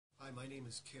Hi, my name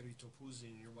is Keri Topuzi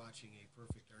and you're watching A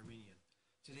Perfect Armenian.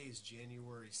 Today is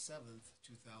January 7th,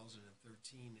 2013,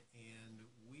 and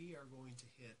we are going to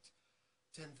hit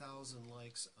 10,000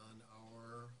 likes on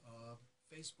our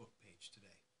Facebook page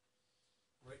today.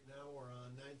 Right now we're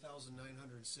on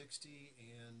 9,960,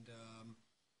 and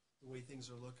the way things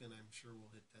are looking, I'm sure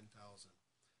we'll hit 10,000.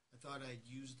 I thought I'd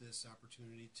use this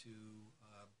opportunity to,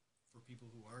 for people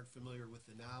who aren't familiar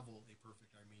with the novel A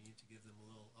Perfect Armenian, to give them a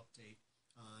little update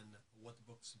on what the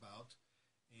book's about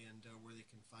and where they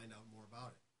can find out more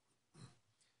about it.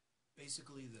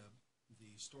 Basically, the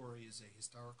story is a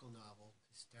historical novel.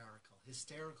 Hysterical.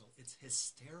 It's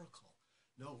hysterical.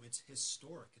 No, it's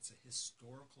historic. It's a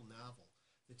historical novel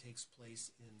that takes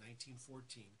place in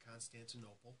 1914,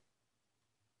 Constantinople.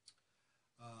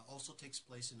 Also takes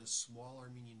place in a small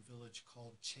Armenian village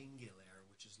called Chengeler,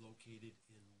 which is located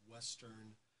in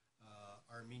western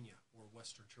Armenia, or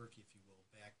western Turkey, if you will,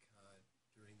 back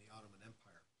during the Ottoman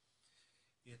Empire.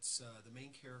 It's the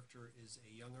main character is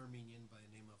a young Armenian by the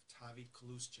name of Tavid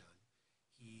Kalusjan.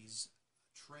 He's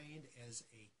trained as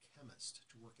a chemist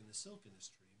to work in the silk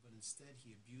industry, but instead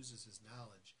he abuses his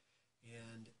knowledge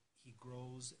and he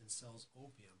grows and sells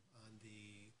opium on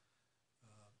the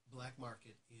black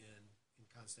market in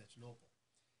Constantinople.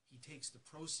 He takes the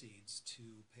proceeds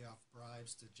to pay off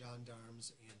bribes to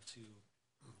gendarmes and to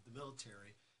the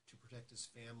military to protect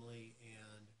his family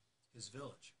and his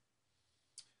village.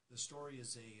 The story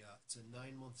is it's a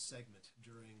 9-month segment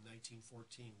during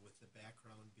 1914, with the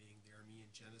background being the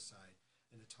Armenian genocide,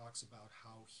 and it talks about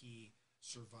how he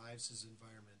survives his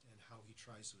environment and how he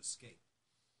tries to escape.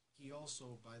 He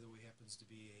also, by the way, happens to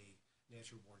be a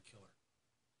natural-born killer.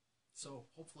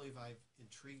 So hopefully if I've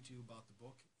intrigued you about the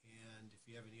book, and if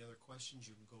you have any other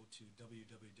questions, you can go to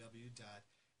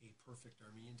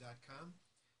www.aperfectarmenian.com,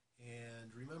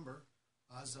 and remember,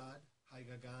 Azad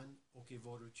Haigagan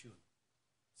Okevoruchun.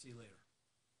 See you later.